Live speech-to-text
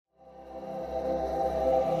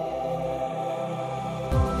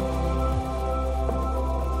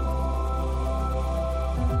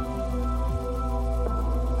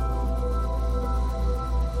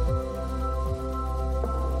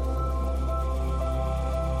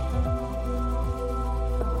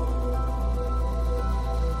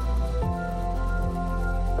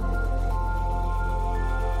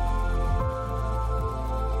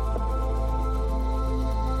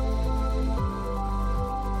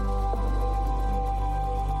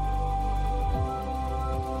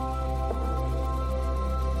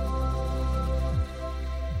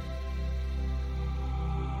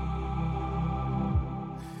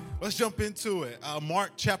Let's jump into it.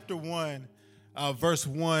 Mark chapter 1, verse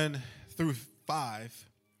 1 through 5.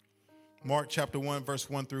 Mark chapter 1, verse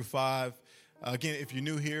 1 through 5. Again, if you're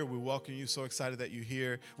new here, we welcome you. So excited that you're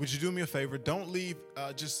here. Would you do me a favor? Don't leave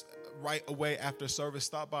just right away after service.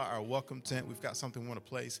 Stop by our welcome tent. We've got something we want to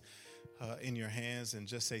place in your hands and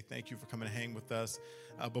just say thank you for coming to hang with us.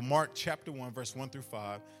 But Mark chapter 1, verse 1 through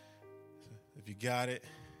 5. If you got it,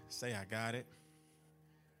 say I got it.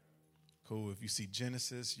 Cool. If you see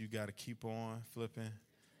Genesis, you got to keep on flipping.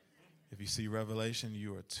 If you see Revelation,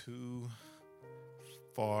 you are too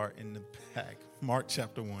far in the back. Mark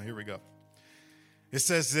chapter 1. Here we go. It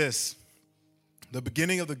says this: the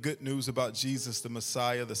beginning of the good news about Jesus, the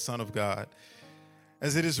Messiah, the Son of God.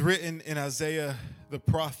 As it is written in Isaiah the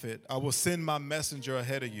prophet, I will send my messenger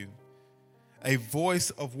ahead of you, a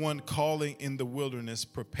voice of one calling in the wilderness,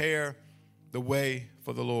 prepare the way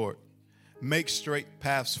for the Lord, make straight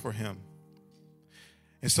paths for him.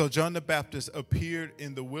 And so John the Baptist appeared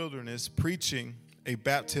in the wilderness preaching a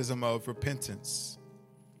baptism of repentance.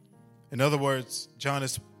 In other words, John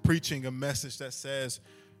is preaching a message that says,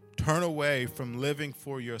 turn away from living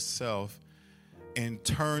for yourself and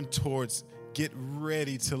turn towards, get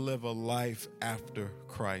ready to live a life after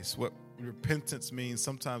Christ. What repentance means,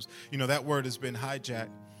 sometimes, that word has been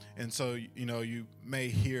hijacked. And so, you may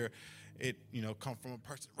hear it, come from a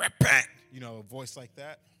person, repent, a voice like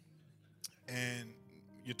that. And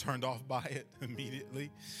you're turned off by it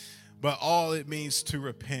immediately. But all it means to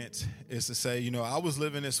repent is to say, I was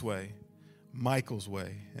living this way, Michael's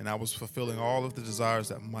way, and I was fulfilling all of the desires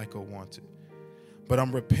that Michael wanted. But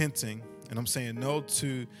I'm repenting, and I'm saying no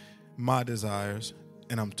to my desires,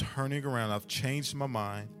 and I'm turning around. I've changed my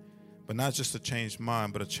mind, but not just a changed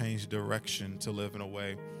mind, but a changed direction to live in a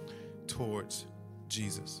way towards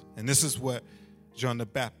Jesus. And this is what John the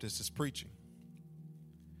Baptist is preaching.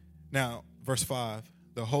 Now, verse 5,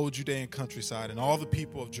 the whole Judean countryside and all the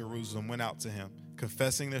people of Jerusalem went out to him,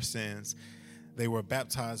 confessing their sins. They were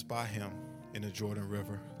baptized by him in the Jordan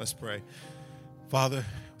River. Let's pray. Father,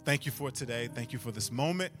 thank you for today. Thank you for this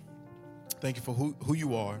moment. Thank you for who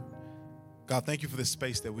you are. God, thank you for this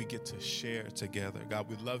space that we get to share together. God,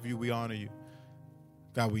 we love you. We honor you.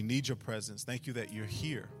 God, we need your presence. Thank you that you're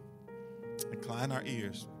here. Incline our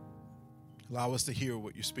ears. Allow us to hear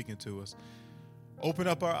what you're speaking to us. Open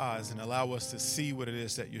up our eyes and allow us to see what it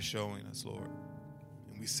is that you're showing us, Lord.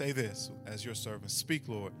 And we say this as your servants. Speak,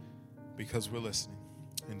 Lord, because we're listening.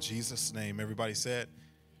 In Jesus' name, everybody said,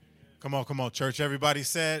 come on, church. Everybody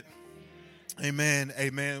said, amen,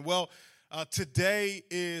 amen. Well, today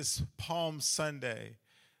is Palm Sunday.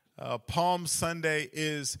 Palm Sunday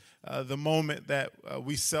is the moment that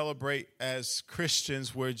we celebrate as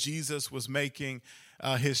Christians where Jesus was making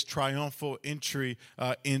his triumphal entry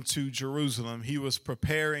into Jerusalem. He was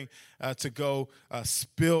preparing to go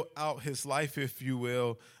spill out his life, if you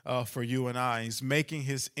will, for you and I. He's making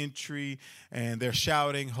his entry, and they're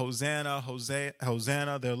shouting, Hosanna, Hosanna,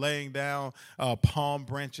 Hosanna. They're laying down palm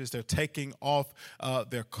branches. They're taking off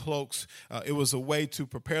their cloaks. It was a way to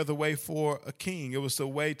prepare the way for a king. It was the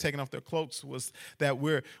way taking off their cloaks was that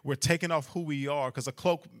we're taking off who we are, because a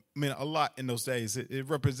cloak meant a lot in those days. It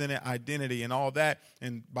represented identity and all that.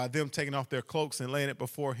 And by them taking off their cloaks and laying it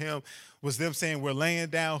before him was them saying, we're laying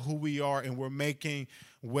down who we are and we're making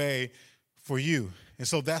way for you. And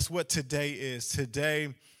so that's what today is.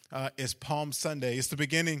 Today is Palm Sunday. It's the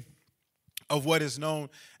beginning of what is known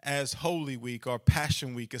as Holy Week or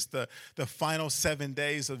Passion Week. It's the final 7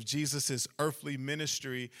 days of Jesus' earthly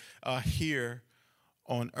ministry here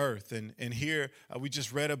on earth. And here we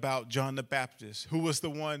just read about John the Baptist, who was the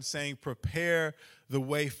one saying, prepare the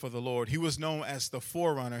way for the Lord. He was known as the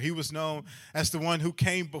forerunner. He was known as the one who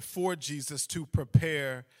came before Jesus to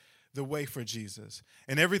prepare the way for Jesus.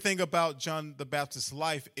 And everything about John the Baptist's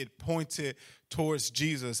life, it pointed towards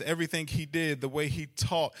Jesus. Everything he did, the way he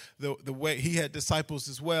taught, the way he had disciples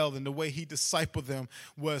as well, and the way he discipled them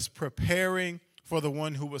was preparing for the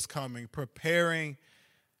one who was coming, preparing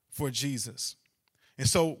for Jesus. And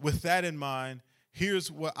so with that in mind, here's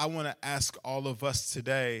what I want to ask all of us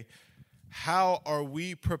today. How are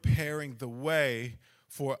we preparing the way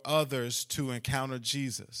for others to encounter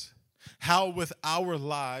Jesus? How with our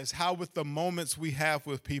lives, how with the moments we have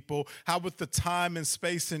with people, how with the time and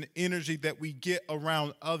space and energy that we get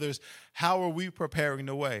around others, how are we preparing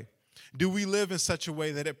the way? Do we live in such a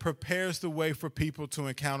way that it prepares the way for people to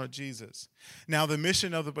encounter Jesus? Now, the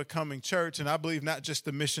mission of the Becoming Church, and I believe not just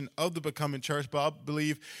the mission of the Becoming Church, but I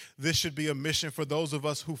believe this should be a mission for those of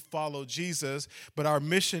us who follow Jesus. But our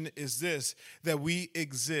mission is this, that we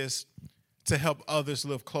exist to help others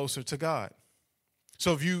live closer to God.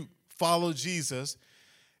 So if you follow Jesus,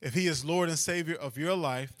 if he is Lord and Savior of your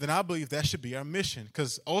life, then I believe that should be our mission,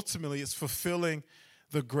 because ultimately it's fulfilling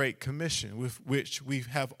the Great Commission with which we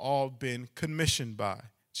have all been commissioned by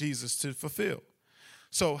Jesus to fulfill.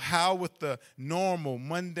 So how, with the normal,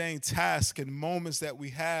 mundane tasks and moments that we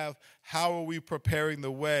have, how are we preparing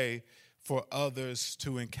the way for others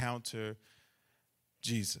to encounter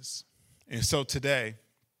Jesus? And so today,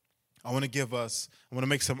 I want to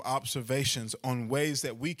make some observations on ways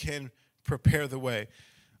that we can prepare the way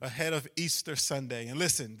ahead of Easter Sunday. And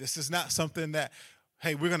listen, this is not something that,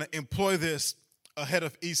 hey, we're going to employ this ahead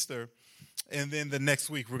of Easter, and then the next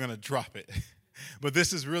week we're going to drop it. But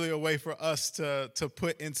this is really a way for us to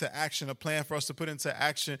put into action, a plan for us to put into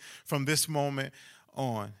action from this moment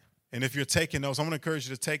on. And if you're taking notes, I'm going to encourage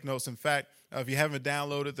you to take notes. In fact, if you haven't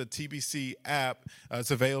downloaded the TBC app,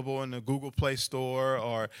 it's available in the Google Play Store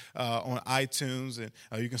or on iTunes.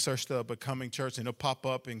 And you can search the Becoming Church, and it'll pop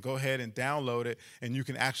up, and go ahead and download it. And you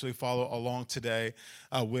can actually follow along today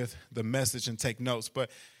with the message and take notes. But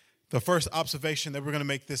the first observation that we're going to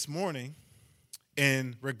make this morning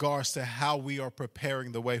in regards to how we are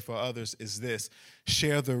preparing the way for others is this: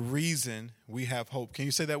 share the reason we have hope. Can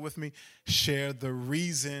you say that with me? Share the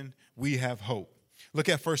reason we have hope. Look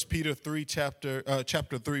at 1 Peter 3, chapter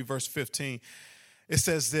 3, verse 15. It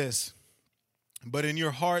says this: but in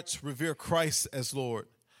your hearts revere Christ as Lord.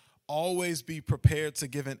 Always be prepared to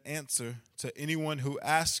give an answer to anyone who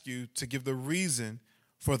asks you to give the reason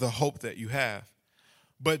for the hope that you have.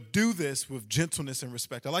 But do this with gentleness and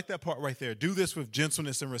respect. I like that part right there. Do this with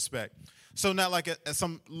gentleness and respect. So not like at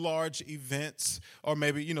some large events or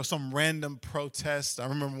maybe, some random protest. I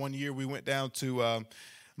remember one year we went down to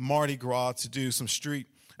Mardi Gras to do some street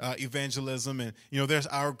evangelism. And, there's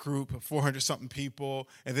our group of 400-something people.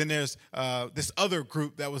 And then there's this other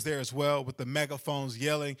group that was there as well with the megaphones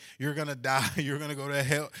yelling, "You're going to die. You're going to go to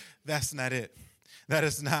hell." That's not it. That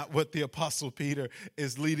is not what the Apostle Peter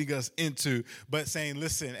is leading us into, but saying,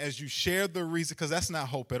 listen, as you share the reason, because that's not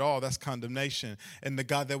hope at all, that's condemnation. And the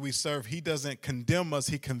God that we serve, he doesn't condemn us,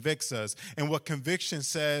 he convicts us. And what conviction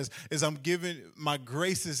says is, my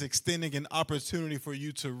grace is extending an opportunity for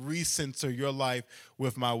you to recenter your life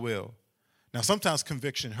with my will. Now, sometimes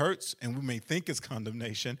conviction hurts, and we may think it's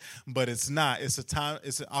condemnation, but it's not. It's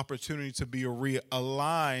an opportunity to be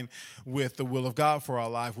realigned with the will of God for our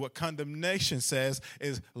life. What condemnation says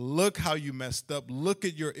is, look how you messed up. Look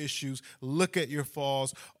at your issues. Look at your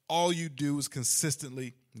falls. All you do is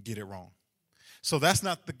consistently get it wrong. So that's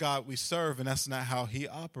not the God we serve, and that's not how he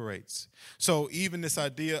operates. So even this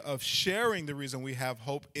idea of sharing the reason we have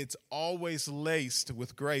hope, it's always laced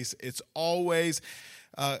with grace. It's always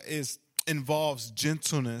involves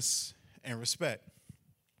gentleness and respect.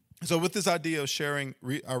 So with this idea of sharing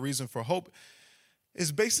our reason for hope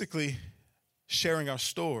is basically sharing our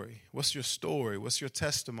story. What's your story? What's your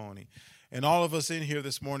testimony? And all of us in here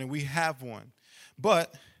this morning, we have one.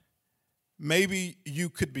 But maybe you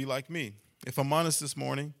could be like me. If I'm honest this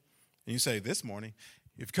morning, and you say this morning,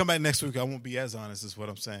 if you come back next week, I won't be as honest, is what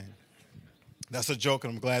I'm saying. That's a joke,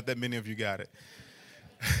 and I'm glad that many of you got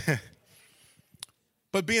it.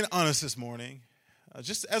 But being honest this morning,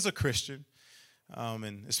 just as a Christian,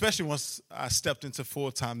 and especially once I stepped into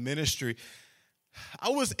full-time ministry, I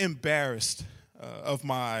was embarrassed of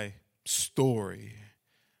my story,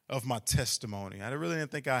 of my testimony. I really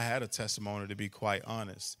didn't think I had a testimony, to be quite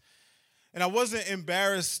honest. And I wasn't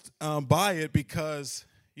embarrassed by it because,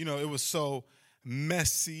 it was so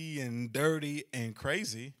messy and dirty and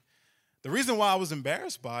crazy. The reason why I was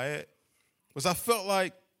embarrassed by it was I felt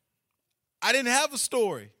like I didn't have a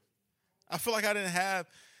story. I feel like I didn't have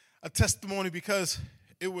a testimony because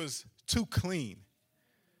it was too clean,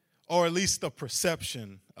 or at least the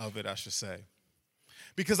perception of it, I should say.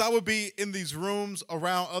 Because I would be in these rooms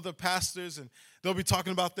around other pastors, and they'll be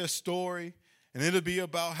talking about their story, and it'll be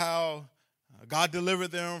about how God delivered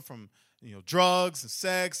them from drugs and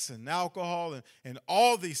sex and alcohol and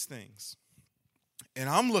all these things. And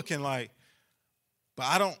I'm looking like, but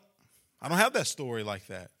I don't have that story like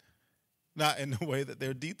that. Not in the way that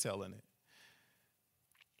they're detailing it.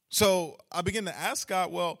 So I begin to ask God,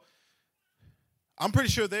 well, I'm pretty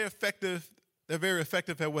sure they're effective. They're very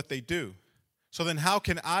effective at what they do. So then how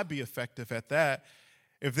can I be effective at that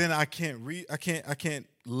if then I can't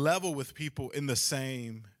level with people in the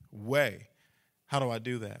same way? How do I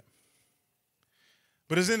do that?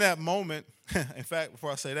 But it's in that moment, in fact,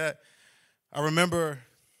 before I say that, I remember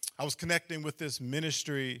I was connecting with this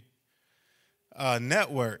ministry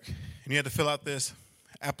network, and you had to fill out this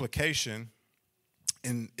application,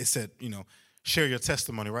 and it said, share your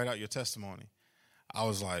testimony, write out your testimony. I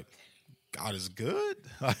was like, God is good?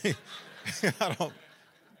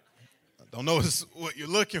 Don't know what you're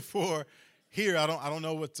looking for here. I don't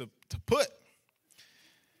know what to put.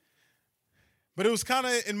 But it was kind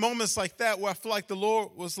of in moments like that where I feel like the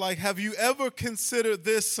Lord was like, have you ever considered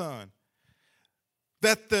this, son?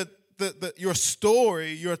 That your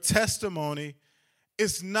story, your testimony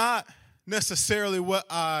is not necessarily what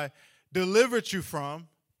I delivered you from,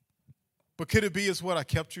 but could it be is what I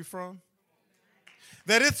kept you from?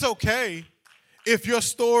 That it's okay if your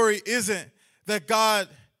story isn't that God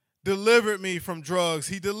delivered me from drugs,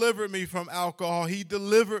 he delivered me from alcohol, he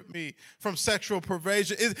delivered me from sexual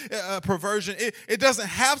perversion. It doesn't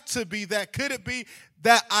have to be that. Could it be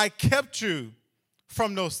that I kept you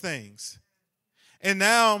from those things? And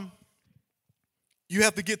now you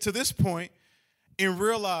have to get to this point and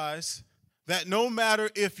realize that no matter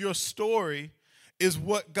if your story is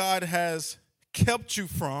what God has kept you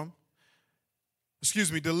from,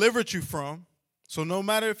 delivered you from. So no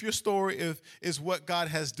matter if your story is what God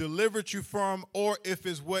has delivered you from or if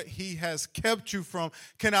it's what he has kept you from,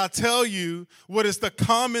 can I tell you what is the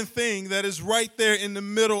common thing that is right there in the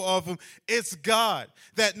middle of them? It's God.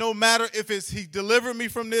 That no matter if it's he delivered me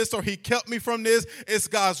from this or he kept me from this, it's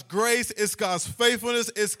God's grace, it's God's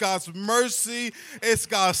faithfulness, it's God's mercy, it's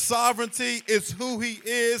God's sovereignty, it's who he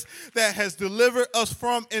is that has delivered us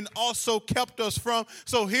from and also kept us from.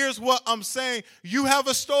 So here's what I'm saying. You have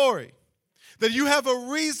a story. That you have a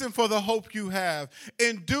reason for the hope you have.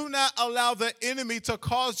 And do not allow the enemy to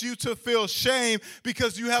cause you to feel shame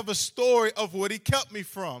because you have a story of what he kept me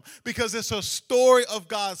from. Because it's a story of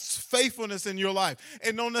God's faithfulness in your life.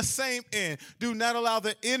 And on the same end, do not allow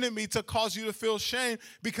the enemy to cause you to feel shame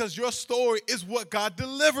because your story is what God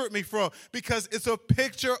delivered me from. Because it's a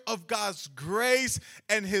picture of God's grace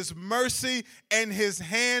and his mercy and his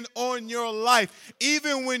hand on your life.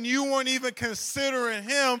 Even when you weren't even considering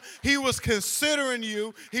him, he was considering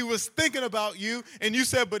you, he was thinking about you, and you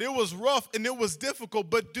said, but it was rough and it was difficult.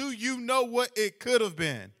 But do you know what it could have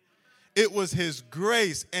been? It was his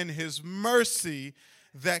grace and his mercy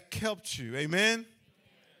that kept you. Amen?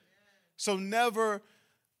 So never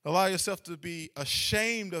allow yourself to be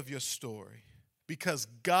ashamed of your story because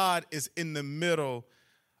God is in the middle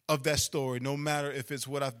of that story, no matter if it's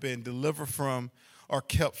what I've been delivered from or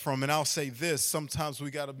kept from. And I'll say this, sometimes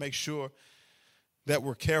we got to make sure that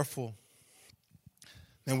we're careful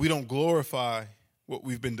and we don't glorify what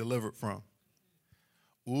we've been delivered from.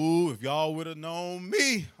 Ooh, if y'all would have known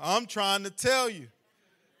me, I'm trying to tell you.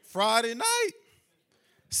 Friday night,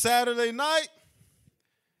 Saturday night,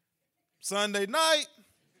 Sunday night,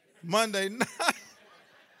 Monday night.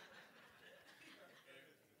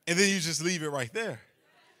 And then you just leave it right there.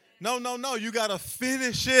 No, you got to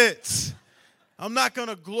finish it. I'm not going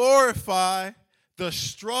to glorify the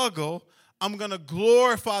struggle. I'm going to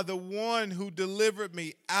glorify the one who delivered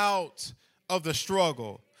me out of the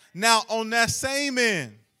struggle. Now, on that same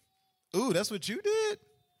end, ooh, that's what you did?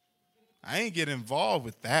 I ain't get involved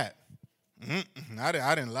with that. I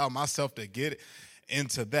didn't allow myself to get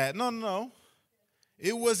into that. No.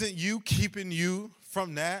 It wasn't you keeping you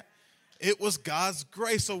from that. It was God's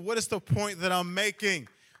grace. So what is the point that I'm making?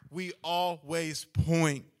 We always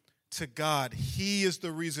point to God. He is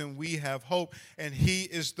the reason we have hope, and he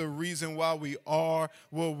is the reason why we are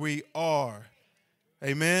where we are.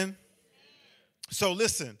 Amen? So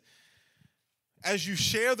listen, as you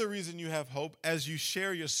share the reason you have hope, as you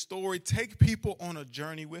share your story, take people on a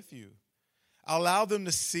journey with you. Allow them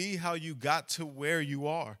to see how you got to where you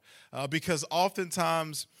are. Because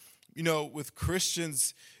oftentimes, with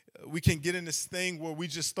Christians, we can get in this thing where we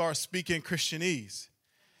just start speaking Christianese.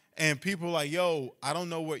 And people are like, yo, I don't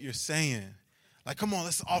know what you're saying. Like, come on,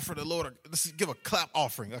 let's offer the Lord, let's give a clap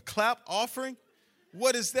offering. A clap offering?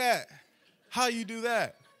 What is that? How you do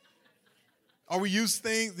that? Or we use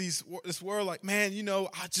this word like, man,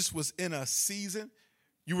 I just was in a season.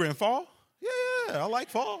 You were in fall? Yeah, I like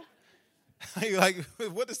fall. Like,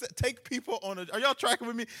 what is that? Take people are y'all tracking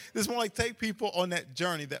with me? This is more like take people on that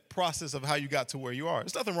journey, that process of how you got to where you are.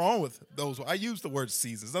 There's nothing wrong with those. I use the word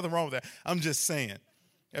seasons. Nothing wrong with that. I'm just saying.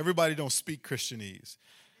 Everybody don't speak Christianese,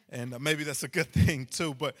 and maybe that's a good thing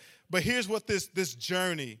too. But here's what this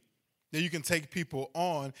journey that you can take people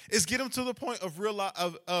on is: get them to the point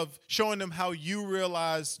of showing them how you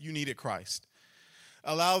realize you needed Christ.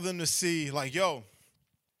 Allow them to see, like, yo,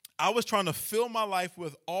 I was trying to fill my life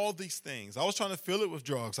with all these things. I was trying to fill it with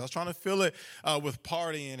drugs. I was trying to fill it with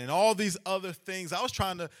partying and all these other things. I was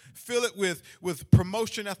trying to fill it with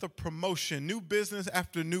promotion after promotion, new business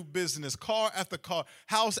after new business, car after car,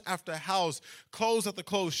 house after house, clothes after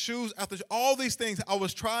clothes, shoes after all these things. I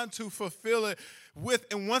was trying to fulfill it with,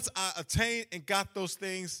 and once I attained and got those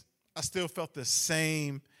things, I still felt the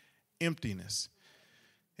same emptiness.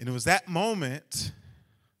 And it was that moment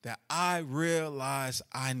that I realized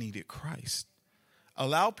I needed Christ.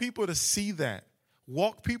 Allow people to see that.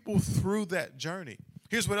 Walk people through that journey.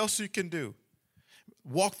 Here's what else you can do.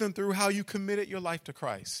 Walk them through how you committed your life to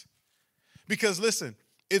Christ. Because listen,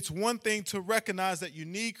 it's one thing to recognize that you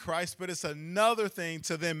need Christ, but it's another thing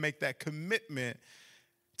to then make that commitment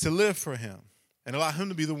to live for him and allow him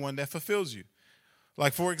to be the one that fulfills you.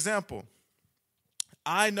 Like, for example,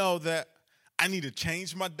 I know that I need to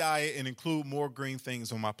change my diet and include more green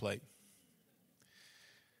things on my plate.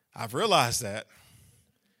 I've realized that.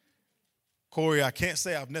 Corey, I can't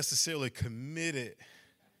say I've necessarily committed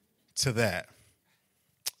to that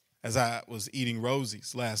as I was eating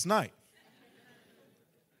Rosie's last night.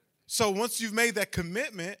 So once you've made that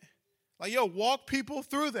commitment, like, walk people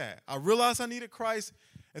through that. I realized I needed Christ,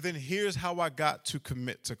 and then here's how I got to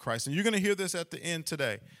commit to Christ. And you're going to hear this at the end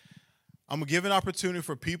today. I'm going to give an opportunity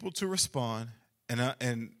for people to respond,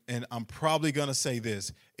 and I'm probably going to say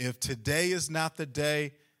this. If today is not the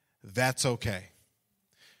day, that's okay.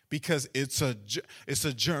 Because it's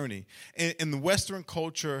a journey. In the Western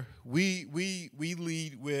culture, we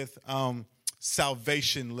lead with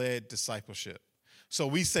salvation-led discipleship. So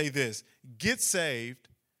we say this: get saved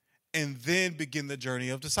and then begin the journey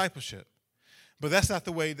of discipleship. But that's not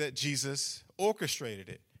the way that Jesus orchestrated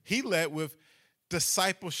it. He led with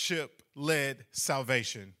discipleship-led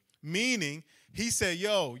salvation, meaning he said,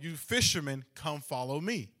 you fishermen, come follow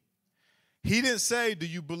me. He didn't say, do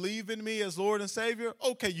you believe in me as Lord and Savior?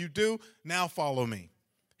 Okay, you do. Now follow me.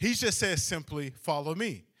 He just says simply, follow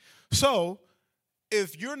me. So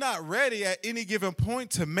if you're not ready at any given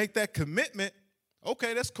point to make that commitment,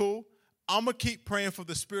 okay, that's cool. I'm going to keep praying for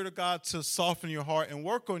the Spirit of God to soften your heart and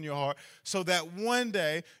work on your heart so that one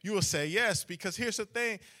day you will say yes. Because here's the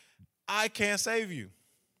thing, I can't save you.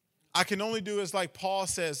 I can only do as like Paul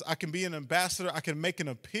says, I can be an ambassador, I can make an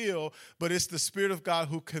appeal, but it's the Spirit of God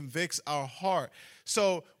who convicts our heart.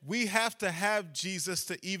 So we have to have Jesus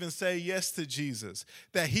to even say yes to Jesus,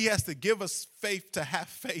 that he has to give us faith to have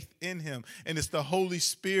faith in him. And it's the Holy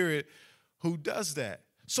Spirit who does that.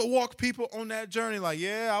 So walk people on that journey like,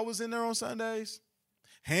 I was in there on Sundays,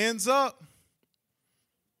 hands up.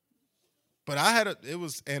 But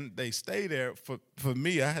and they stay there. For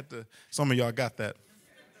me, some of y'all got that.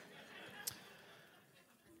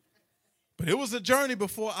 But it was a journey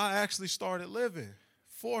before I actually started living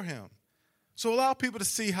for him. So allow people to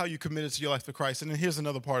see how you committed to your life to Christ. And then here's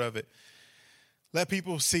another part of it. Let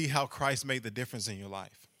people see how Christ made the difference in your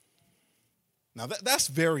life. Now, that's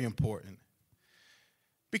very important.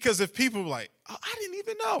 Because if people are like, I didn't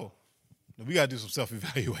even know. We got to do some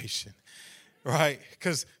self-evaluation, right?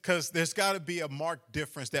 Because there's got to be a marked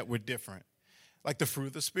difference that we're different. Like the fruit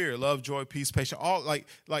of the Spirit, love, joy, peace, patience, all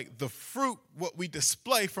like the fruit, what we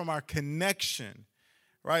display from our connection,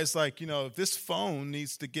 right? It's like, if this phone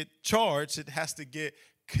needs to get charged, it has to get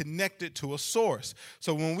connected to a source.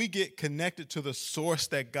 So when we get connected to the source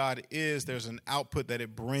that God is, there's an output that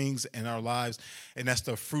it brings in our lives, and that's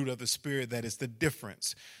the fruit of the Spirit that is the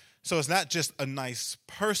difference. So it's not just a nice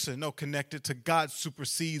person. No, connected to God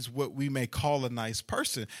supersedes what we may call a nice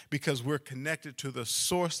person because we're connected to the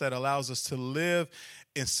source that allows us to live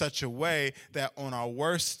in such a way that on our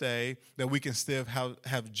worst day that we can still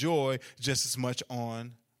have joy just as much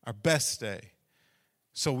on our best day.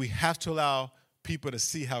 So we have to allow people to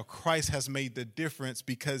see how Christ has made the difference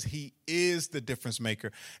because he is the difference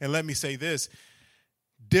maker. And let me say this,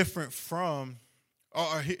 different from...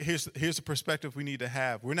 here's the perspective we need to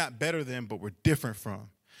have. We're not better than, but we're different from.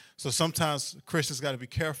 So sometimes Christians got to be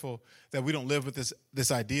careful that we don't live with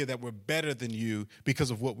this idea that we're better than you because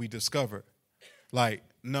of what we discovered. Like,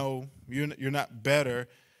 no, you're not better.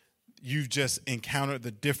 You've just encountered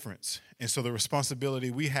the difference. And so the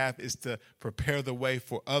responsibility we have is to prepare the way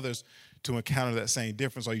for others to encounter that same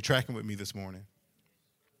difference. Are you tracking with me this morning?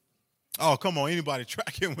 Oh, come on, anybody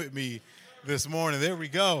tracking with me this morning? There we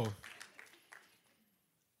go.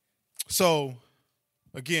 So,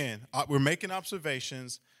 again, we're making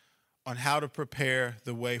observations on how to prepare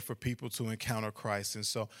the way for people to encounter Christ. And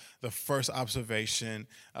so the first observation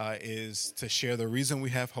is to share the reason we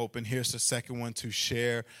have hope. And here's the second one, to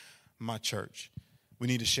share my church. We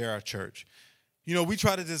need to share our church. We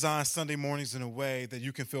try to design Sunday mornings in a way that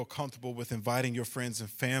you can feel comfortable with inviting your friends and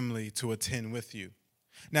family to attend with you.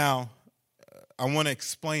 Now, I want to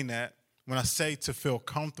explain that. When I say to feel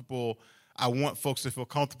comfortable, I want folks to feel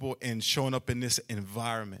comfortable in showing up in this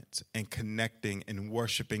environment and connecting and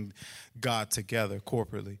worshiping God together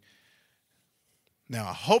corporately. Now,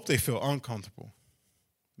 I hope they feel uncomfortable,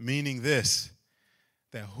 meaning this,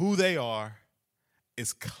 that who they are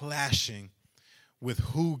is clashing with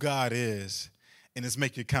who God is, and it's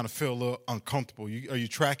making you kind of feel a little uncomfortable. Are you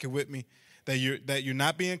tracking with me? That you're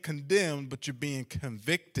not being condemned, but you're being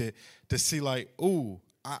convicted to see like, ooh,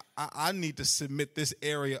 I need to submit this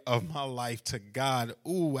area of my life to God.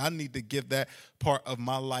 Ooh, I need to give that part of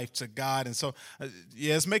my life to God. And so,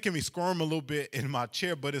 it's making me squirm a little bit in my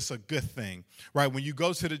chair, but it's a good thing, right? When you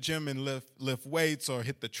go to the gym and lift weights or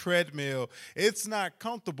hit the treadmill, it's not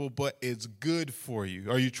comfortable, but it's good for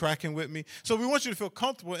you. Are you tracking with me? So we want you to feel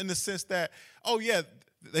comfortable in the sense that, oh, yeah,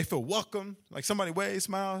 they feel welcome. Like somebody waves,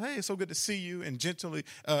 smile, hey, it's so good to see you, and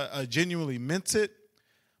genuinely meant it.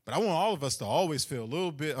 But I want all of us to always feel a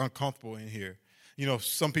little bit uncomfortable in here. You know,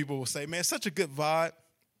 some people will say, man, such a good vibe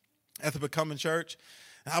at the Becoming Church.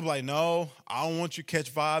 And I'll be like, no, I don't want you to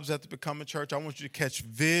catch vibes at the Becoming Church. I want you to catch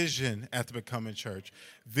vision at the Becoming Church.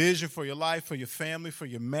 Vision for your life, for your family, for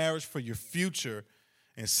your marriage, for your future.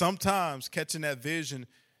 And sometimes catching that vision,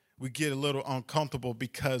 we get a little uncomfortable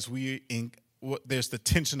because there's the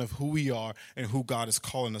tension of who we are and who God is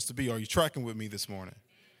calling us to be. Are you tracking with me this morning?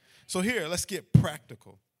 So here, let's get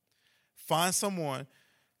practical. Find someone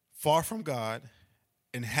far from God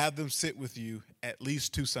and have them sit with you at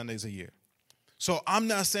least 2 Sundays a year. So I'm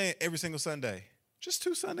not saying every single Sunday, just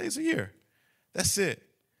 2 Sundays a year. That's it.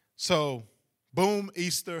 So boom,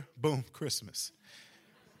 Easter, boom, Christmas.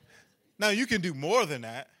 Now you can do more than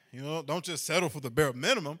that. You know, don't just settle for the bare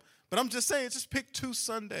minimum. But I'm just saying, just pick 2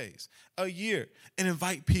 Sundays a year and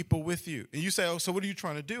invite people with you. And you say, oh, so what are you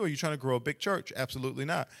trying to do? Are you trying to grow a big church? Absolutely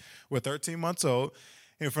not. We're 13 months old.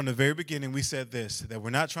 And from the very beginning, we said this, that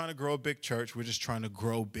we're not trying to grow a big church. We're just trying to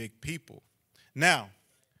grow big people. Now,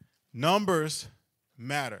 numbers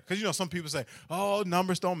matter. Because, you know, some people say, oh,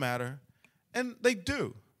 numbers don't matter. And they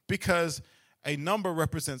do, because a number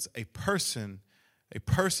represents a person. A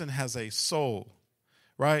person has a soul,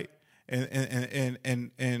 right? And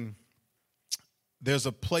there's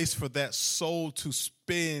a place for that soul to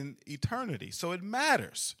spend eternity. So it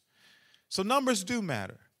matters. So numbers do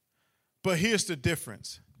matter. But here's the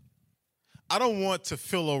difference. I don't want to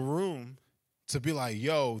fill a room to be like,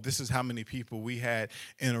 yo, this is how many people we had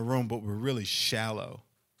in a room, but we're really shallow.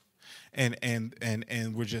 And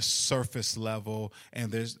we're just surface level,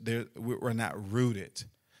 and we're not rooted.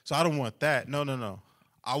 So I don't want that. No.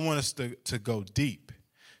 I want us to go deep,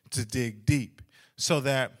 to dig deep, so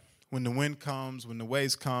that when the wind comes, when the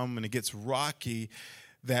waves come, when it gets rocky,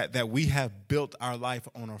 that we have built our life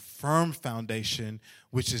on a firm foundation,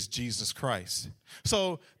 which is Jesus Christ.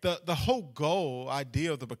 So the whole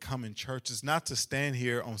idea of the Becoming Church is not to stand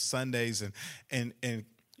here on Sundays and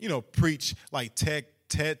you know, preach like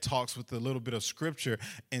TED Talks with a little bit of scripture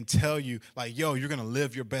and tell you like, yo, you're going to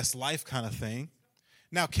live your best life kind of thing.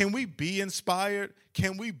 Now, can we be inspired?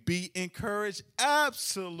 Can we be encouraged?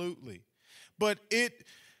 Absolutely. But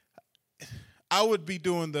I would be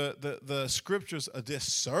doing the scriptures a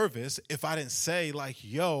disservice if I didn't say like,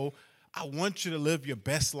 yo, I want you to live your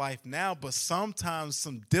best life now, but sometimes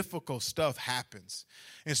some difficult stuff happens.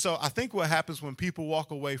 And so I think what happens when people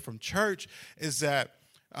walk away from church is that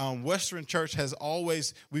Western church has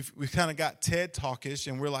always, we've kind of got TED Talkish,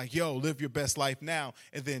 and we're like, yo, live your best life now.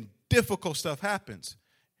 And then difficult stuff happens.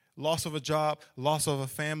 Loss of a job, loss of a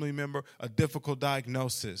family member, a difficult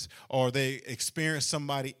diagnosis, or they experience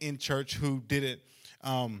somebody in church who didn't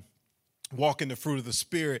walk in the fruit of the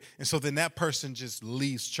Spirit. And so then that person just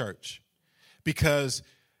leaves church because,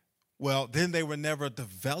 well, then they were never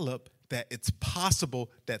developed that it's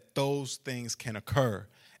possible that those things can occur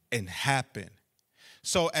and happen.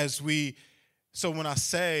 So when I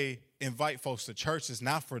say invite folks to church, it's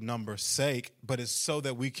not for numbers' sake, but it's so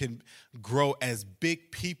that we can grow as big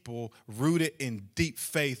people rooted in deep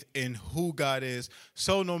faith in who God is.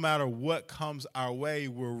 So no matter what comes our way,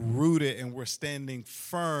 we're rooted and we're standing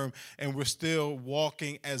firm and we're still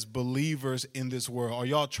walking as believers in this world. Are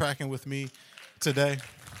y'all tracking with me today?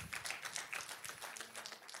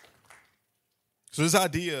 So this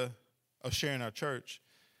idea of sharing our church,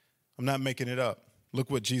 I'm not making it up. Look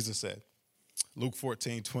what Jesus said. Luke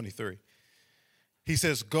 14:23. He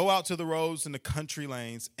says, go out to the roads and the country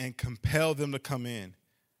lanes and compel them to come in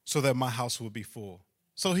so that my house will be full.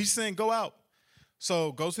 So he's saying go out.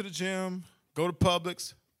 So go to the gym, go to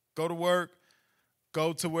Publix, go to work,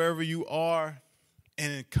 go to wherever you are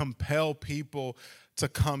and compel people to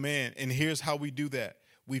come in. And here's how we do that.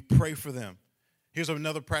 We pray for them. Here's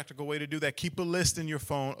another practical way to do that. Keep a list in your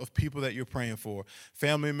phone of people that you're praying for.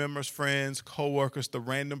 Family members, friends, coworkers, the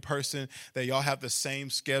random person that y'all have the same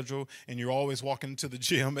schedule and you're always walking to the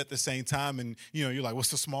gym at the same time. And, you know, you're like,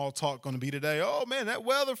 what's the small talk going to be today? Oh, man, that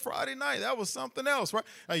weather Friday night, that was something else, right?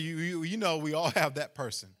 You know, we all have that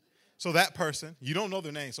person. So that person, you don't know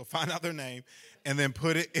their name, so find out their name and then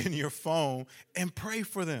put it in your phone and pray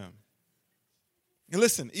for them. And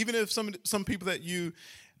listen, even if some people that you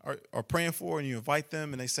are praying for and you invite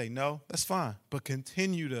them and they say no, that's fine. But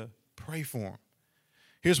continue to pray for them.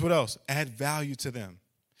 Here's what else. Add value to them.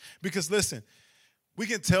 Because listen, we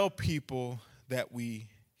can tell people that we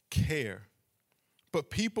care, but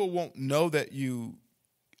people won't know that you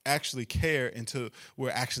actually care until we're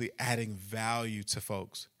actually adding value to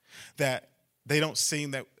folks. That they don't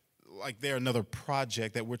seem that like they're another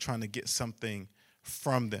project that we're trying to get something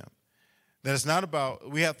from them. That it's not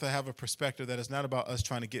about, we have to have a perspective that it's not about us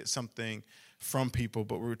trying to get something from people,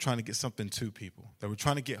 but we're trying to get something to people. That we're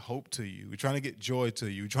trying to get hope to you. We're trying to get joy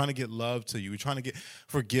to you. We're trying to get love to you. We're trying to get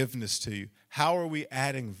forgiveness to you. How are we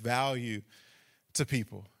adding value to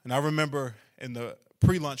people? And I remember in the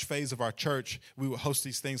pre-lunch phase of our church, we would host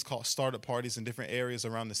these things called startup parties in different areas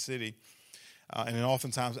around the city. And then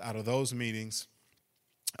oftentimes out of those meetings,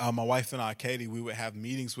 my wife and I, Katie, we would have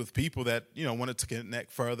meetings with people that, wanted to connect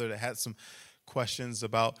further, that had some questions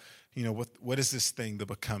about, what is this thing, the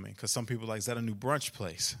Becoming? Because some people are like, is that a new brunch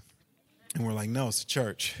place? And we're like, no, it's a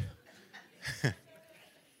church.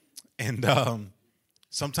 And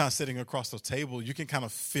sometimes sitting across the table, you can kind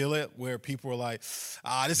of feel it where people are like,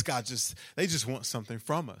 this guy they just want something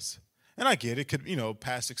from us. And I get it, could,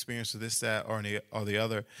 past experience of this, that, or the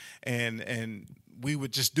other. And we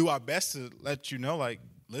would just do our best to let you know, like,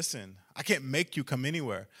 listen, I can't make you come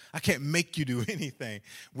anywhere. I can't make you do anything.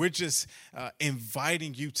 We're just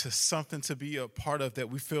inviting you to something to be a part of that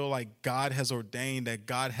we feel like God has ordained, that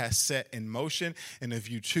God has set in motion. And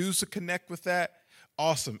if you choose to connect with that,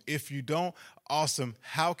 awesome. If you don't, awesome.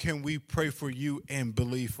 How can we pray for you and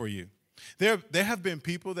believe for you? There have been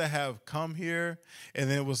people that have come here and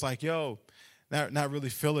then it was like, yo, not really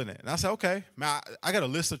feeling it. And I said, okay, man, I got a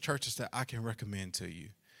list of churches that I can recommend to you.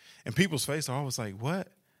 And people's faces are always like, what?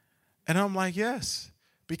 And I'm like, yes,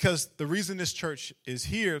 because the reason this church is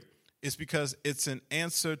here is because it's an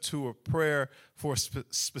answer to a prayer for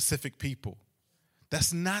specific people.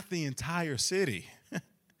 That's not the entire city.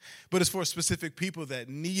 But it's for specific people that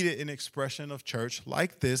needed an expression of church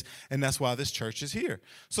like this, and that's why this church is here.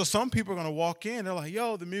 So some people are going to walk in, they're like,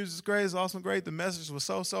 yo, the music's great, it's awesome, great, the message was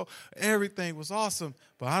so, everything was awesome,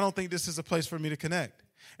 but I don't think this is a place for me to connect.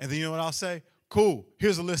 And then you know what I'll say? Cool,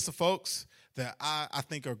 here's a list of folks that I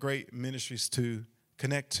think are great ministries to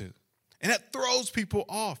connect to. And that throws people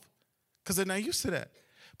off because they're not used to that.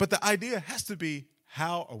 But the idea has to be,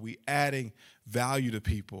 how are we adding value to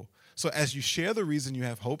people? So as you share the reason you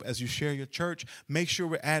have hope, as you share your church, make sure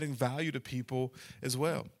we're adding value to people as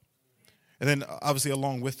well. And then obviously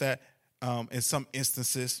along with that, in some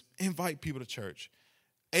instances, invite people to church.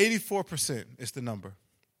 84% is the number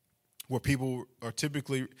where people are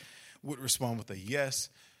typically would respond with a yes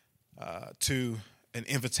to an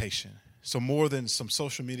invitation. So more than some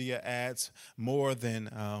social media ads, more than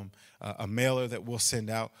a mailer that we'll send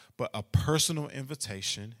out, but a personal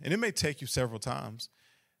invitation. And it may take you several times,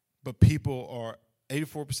 but people are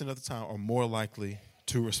 84% of the time are more likely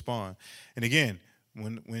to respond. And again,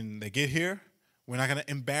 when they get here, we're not going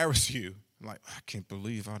to embarrass you. I'm like, I can't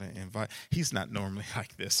believe I didn't invite. He's not normally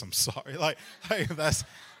like this. I'm sorry. Like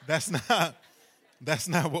that's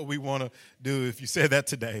not what we want to do. If you say that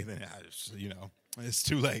today, then it's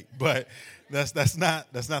too late. But that's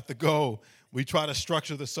not the goal. We try to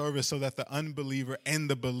structure the service so that the unbeliever and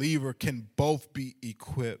the believer can both be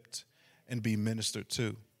equipped and be ministered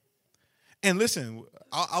to. And listen,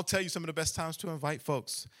 I'll tell you some of the best times to invite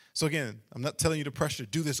folks. So again, I'm not telling you the pressure to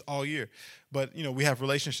do this all year, but we have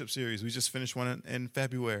relationship series. We just finished one in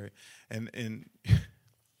February, and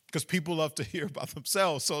because people love to hear about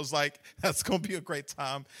themselves, so it's like that's going to be a great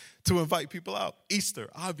time to invite people out. Easter,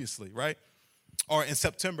 obviously, right? Or in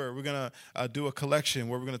September, we're going to do a collection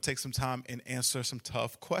where we're going to take some time and answer some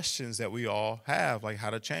tough questions that we all have, like how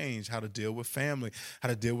to change, how to deal with family, how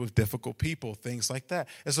to deal with difficult people, things like that.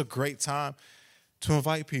 It's a great time to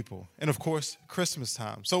invite people. And, of course, Christmas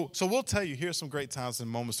time. So we'll tell you, here's some great times and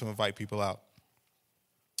moments to invite people out.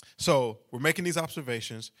 So we're making these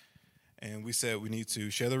observations, and we said we need to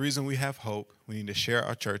share the reason we have hope. We need to share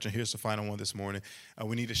our church. And here's the final one this morning.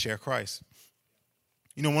 We need to share Christ.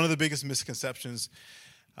 One of the biggest misconceptions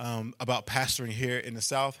about pastoring here in the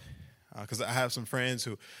South, because I have some friends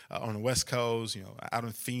who are on the West Coast, out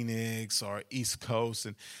in Phoenix or East Coast,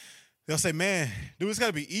 and they'll say, man, dude, it's got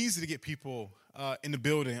to be easy to get people in the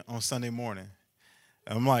building on Sunday morning.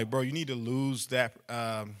 And I'm like, bro, you need to lose that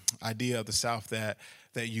idea of the South that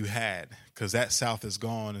you had, because that South is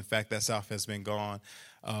gone. In fact, that South has been gone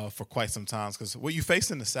for quite some time, because what you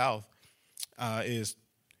face in the South is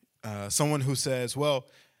someone who says, well,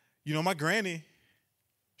 my granny,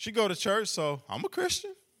 she go to church, so I'm a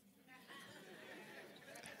Christian.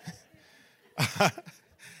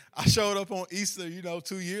 I showed up on Easter,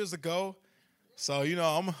 2 years ago. So,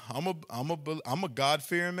 I'm a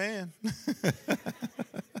God-fearing man.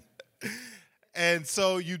 And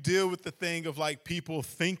so you deal with the thing of like people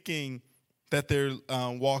thinking that they're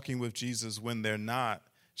walking with Jesus when they're not,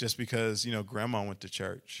 just because, grandma went to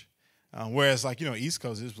church. Whereas like, East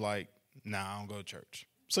Coast is like, nah, I don't go to church.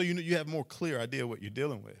 So you have more clear idea what you're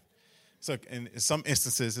dealing with. So in some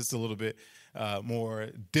instances, it's a little bit more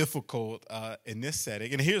difficult in this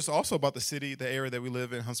setting. And here's also about the city, the area that we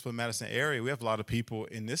live in, Huntsville, Madison area. We have a lot of people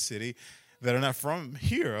in this city that are not from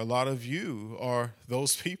here. A lot of you are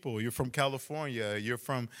those people. You're from California. You're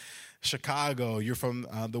from Chicago. You're from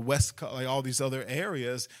the West Coast, like all these other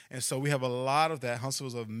areas. And so we have a lot of that. Huntsville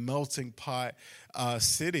is a melting pot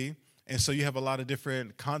city. And so you have a lot of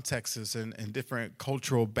different contexts and different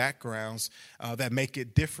cultural backgrounds that make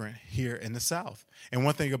it different here in the South. And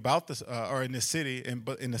one thing about this, or in the city,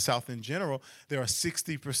 but in the South in general, there are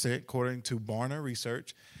 60%, according to Barna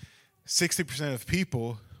Research, 60% of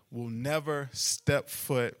people will never step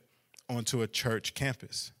foot onto a church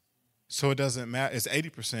campus. So it doesn't matter. It's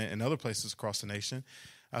 80% in other places across the nation.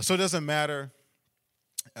 So it doesn't matter.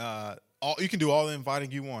 You can do all the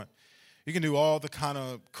inviting you want. You can do all the kind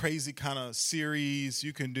of crazy kind of series.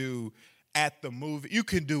 You can do at the movie. You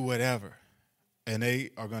can do whatever. And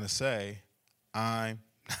they are going to say, I'm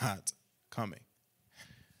not coming.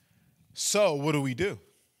 So what do?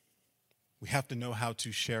 We have to know how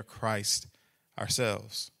to share Christ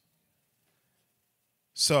ourselves.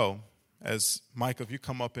 So, as Mike, if you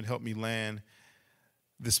come up and help me land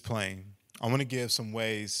this plane, I want to give some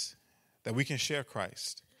ways that we can share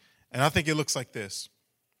Christ. And I think it looks like this.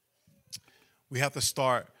 We have to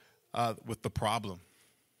start with the problem.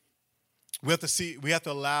 We have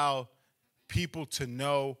to allow people to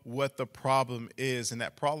know what the problem is, and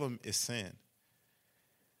that problem is sin.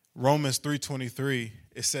 Romans 3:23,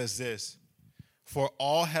 it says this: for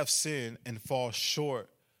all have sinned and fall short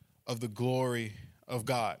of the glory of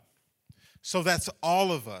God. So that's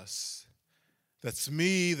all of us. That's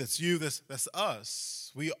me, that's you, that's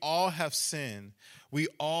us. We all have sinned. We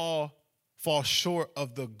all fall short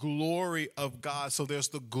of the glory of God. So there's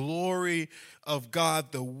the glory of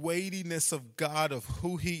God, the weightiness of God, of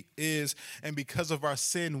who he is. And because of our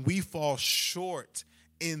sin, we fall short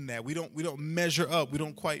in that. We don't measure up. We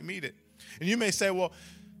don't quite meet it. And you may say, well,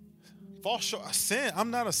 fall short of sin. I'm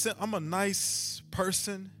not a sin. I'm a nice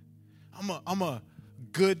person. I'm a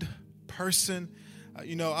good person.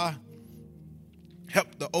 I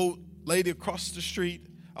help the old lady across the street.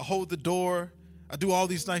 I hold the door. I do all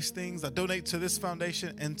these nice things. I donate to this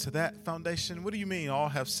foundation and to that foundation. What do you mean all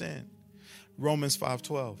have sinned? Romans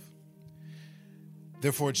 5:12.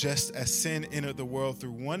 Therefore, just as sin entered the world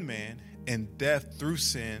through one man, and death through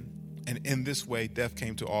sin, and in this way death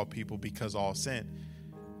came to all people because all sinned.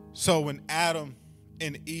 So when Adam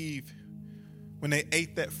and Eve, when they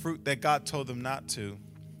ate that fruit that God told them not to,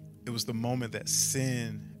 it was the moment that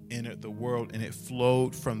sin entered the world, and it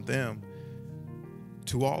flowed from them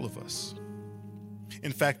to all of us.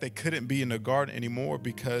 In fact, they couldn't be in the garden anymore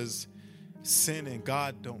because sin and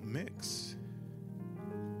God don't mix.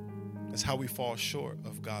 That's how we fall short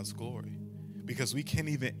of God's glory, because we can't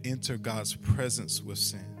even enter God's presence with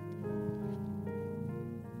sin.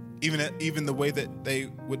 Even the way that they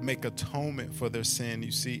would make atonement for their sin,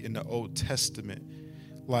 you see in the Old Testament.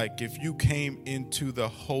 Like if you came into the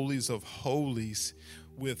holies of holies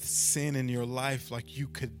with sin in your life, like you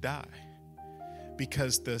could die,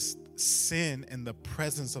 because the sin and the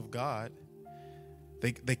presence of God,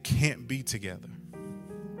 they can't be together.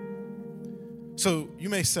 So you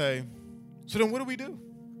may say, so then what do?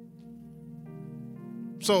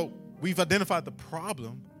 So we've identified the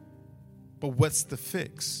problem, but what's the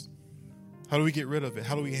fix? How do we get rid of it?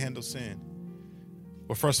 How do we handle sin?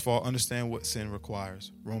 Well, first of all, understand what sin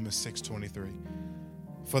requires. Romans 6:23.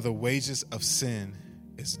 For the wages of sin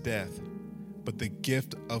is death, but the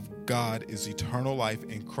gift of God is eternal life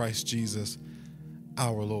in Christ Jesus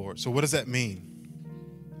our Lord. So what does that mean?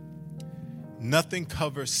 Nothing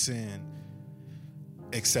covers sin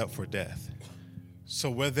except for death.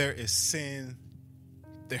 So where there is sin,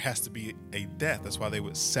 there has to be a death. That's why they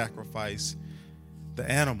would sacrifice the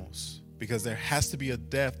animals, because there has to be a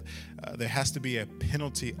death. There has to be a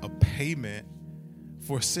penalty, a payment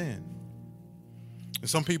for sin. And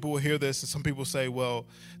some people will hear this and some people say, well,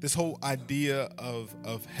 this whole idea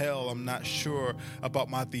of hell, I'm not sure about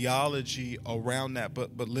my theology around that.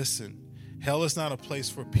 But listen, hell is not a place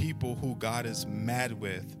for people who God is mad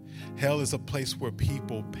with. Hell is a place where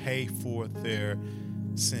people pay for their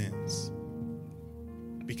sins.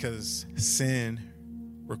 Because sin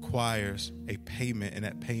requires a payment, and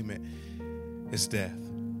that payment is death.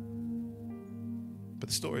 But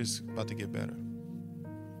the story is about to get better.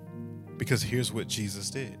 Because here's what Jesus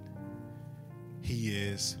did. He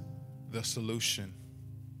is the solution.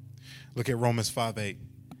 Look at Romans 5:8.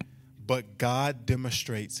 But God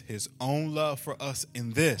demonstrates his own love for us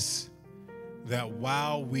in this, that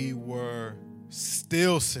while we were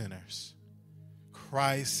still sinners,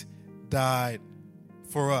 Christ died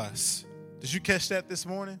for us. Did you catch that this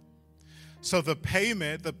morning? So the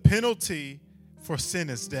payment, the penalty for sin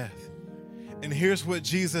is death. And here's what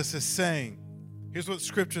Jesus is saying. Here's what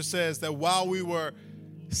Scripture says, that while we were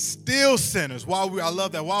still sinners, while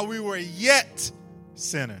we were yet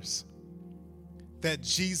sinners, that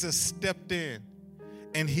Jesus stepped in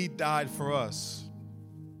and he died for us.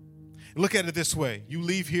 Look at it this way. You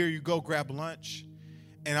leave here, you go grab lunch,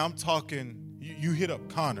 and I'm talking, you hit up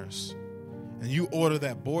Connors, and you order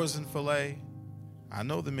that boars and filet. I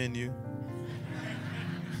know the menu.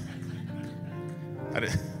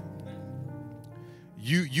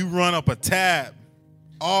 You run up a tab,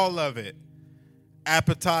 all of it.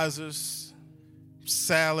 Appetizers,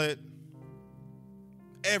 salad,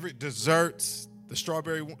 every desserts, the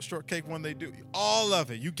strawberry shortcake one they do, all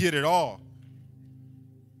of it. You get it all.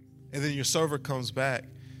 And then your server comes back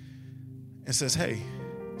and says, hey,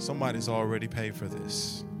 somebody's already paid for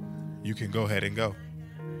this. You can go ahead and go.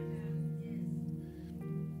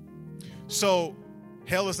 So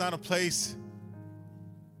hell is not a place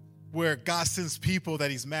where God sends people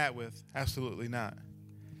that he's mad with. Absolutely not.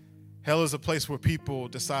 Hell is a place where people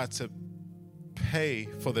decide to pay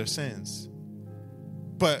for their sins.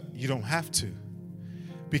 But you don't have to,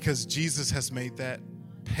 because Jesus has made that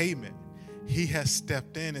payment. He has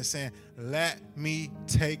stepped in and saying, let me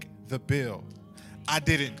take the bill. I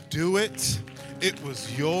didn't do it. It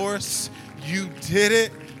was yours. You did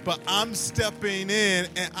it. But I'm stepping in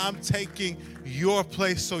and I'm taking your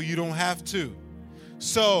place so you don't have to.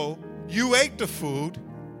 So you ate the food,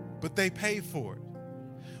 but they paid for it.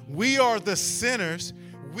 We are the sinners.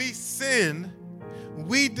 We sin.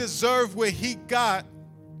 We deserve what he got.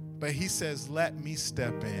 But he says, let me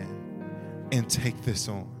step in and take this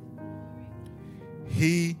on.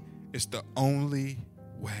 He is the only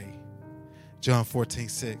way. John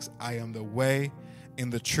 14:6, I am the way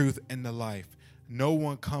and the truth and the life. No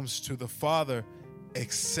one comes to the Father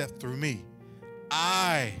except through me.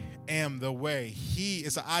 I am the way. He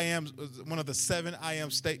is I am, one of the 7 I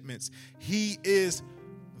am statements. He is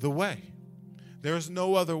the way. There is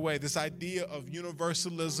no other way. This idea of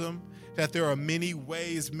universalism, that there are many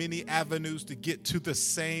ways, many avenues to get to the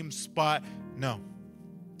same spot. No.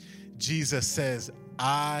 Jesus says,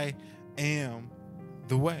 I am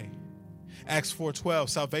the way. Acts 4:12,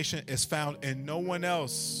 salvation is found in no one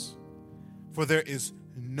else, for there is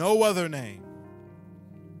no other name.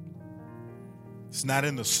 It's not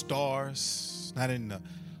in the stars, it's not in the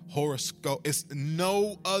horoscope. It's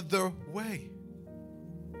no other way.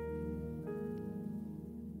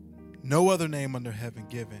 No other name under heaven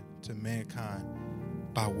given to mankind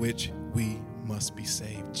by which we must be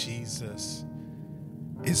saved. Jesus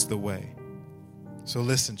is the way. So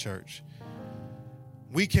listen, church.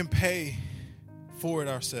 We can pay for it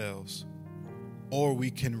ourselves, or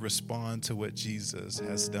we can respond to what Jesus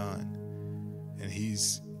has done. And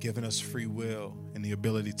he's given us free will and the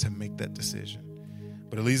ability to make that decision.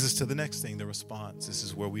 But it leads us to the next thing, the response. This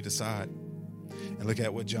is where we decide. And look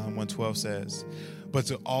at what John 1:12 says. But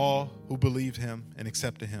to all who believed him and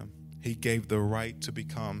accepted him, he gave the right to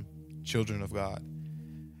become children of God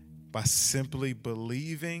by simply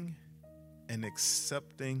believing and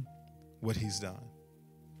accepting what he's done.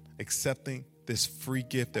 Accepting this free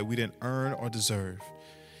gift that we didn't earn or deserve.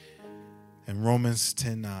 In Romans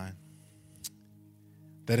 10:9,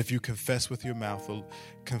 that if you confess with your mouth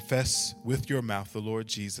the Lord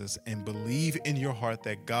Jesus and believe in your heart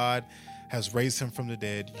that God has raised him from the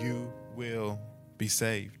dead, you will be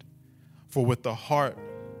saved. For with the heart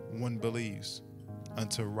one believes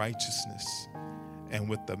unto righteousness, and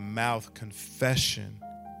with the mouth confession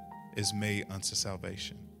is made unto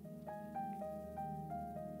salvation.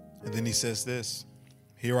 And then he says this,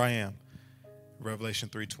 here I am, Revelation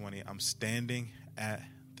 3:20, I'm standing at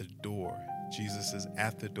the door. Jesus is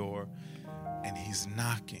at the door and he's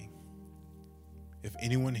knocking. If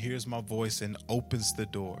anyone hears my voice and opens the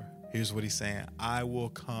door, here's what he's saying, I will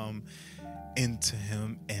come into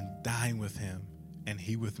him and dine with him and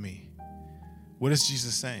he with me. What is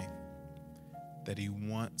Jesus saying? That he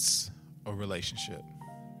wants a relationship.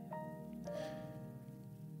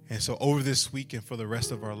 And so over this week and for the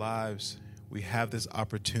rest of our lives, we have this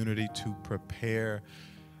opportunity to prepare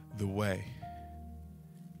the way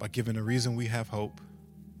by giving the reason we have hope,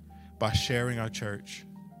 by sharing our church,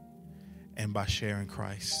 and by sharing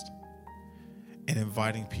Christ and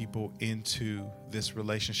inviting people into this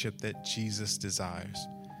relationship that Jesus desires,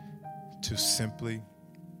 to simply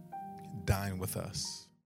dine with us.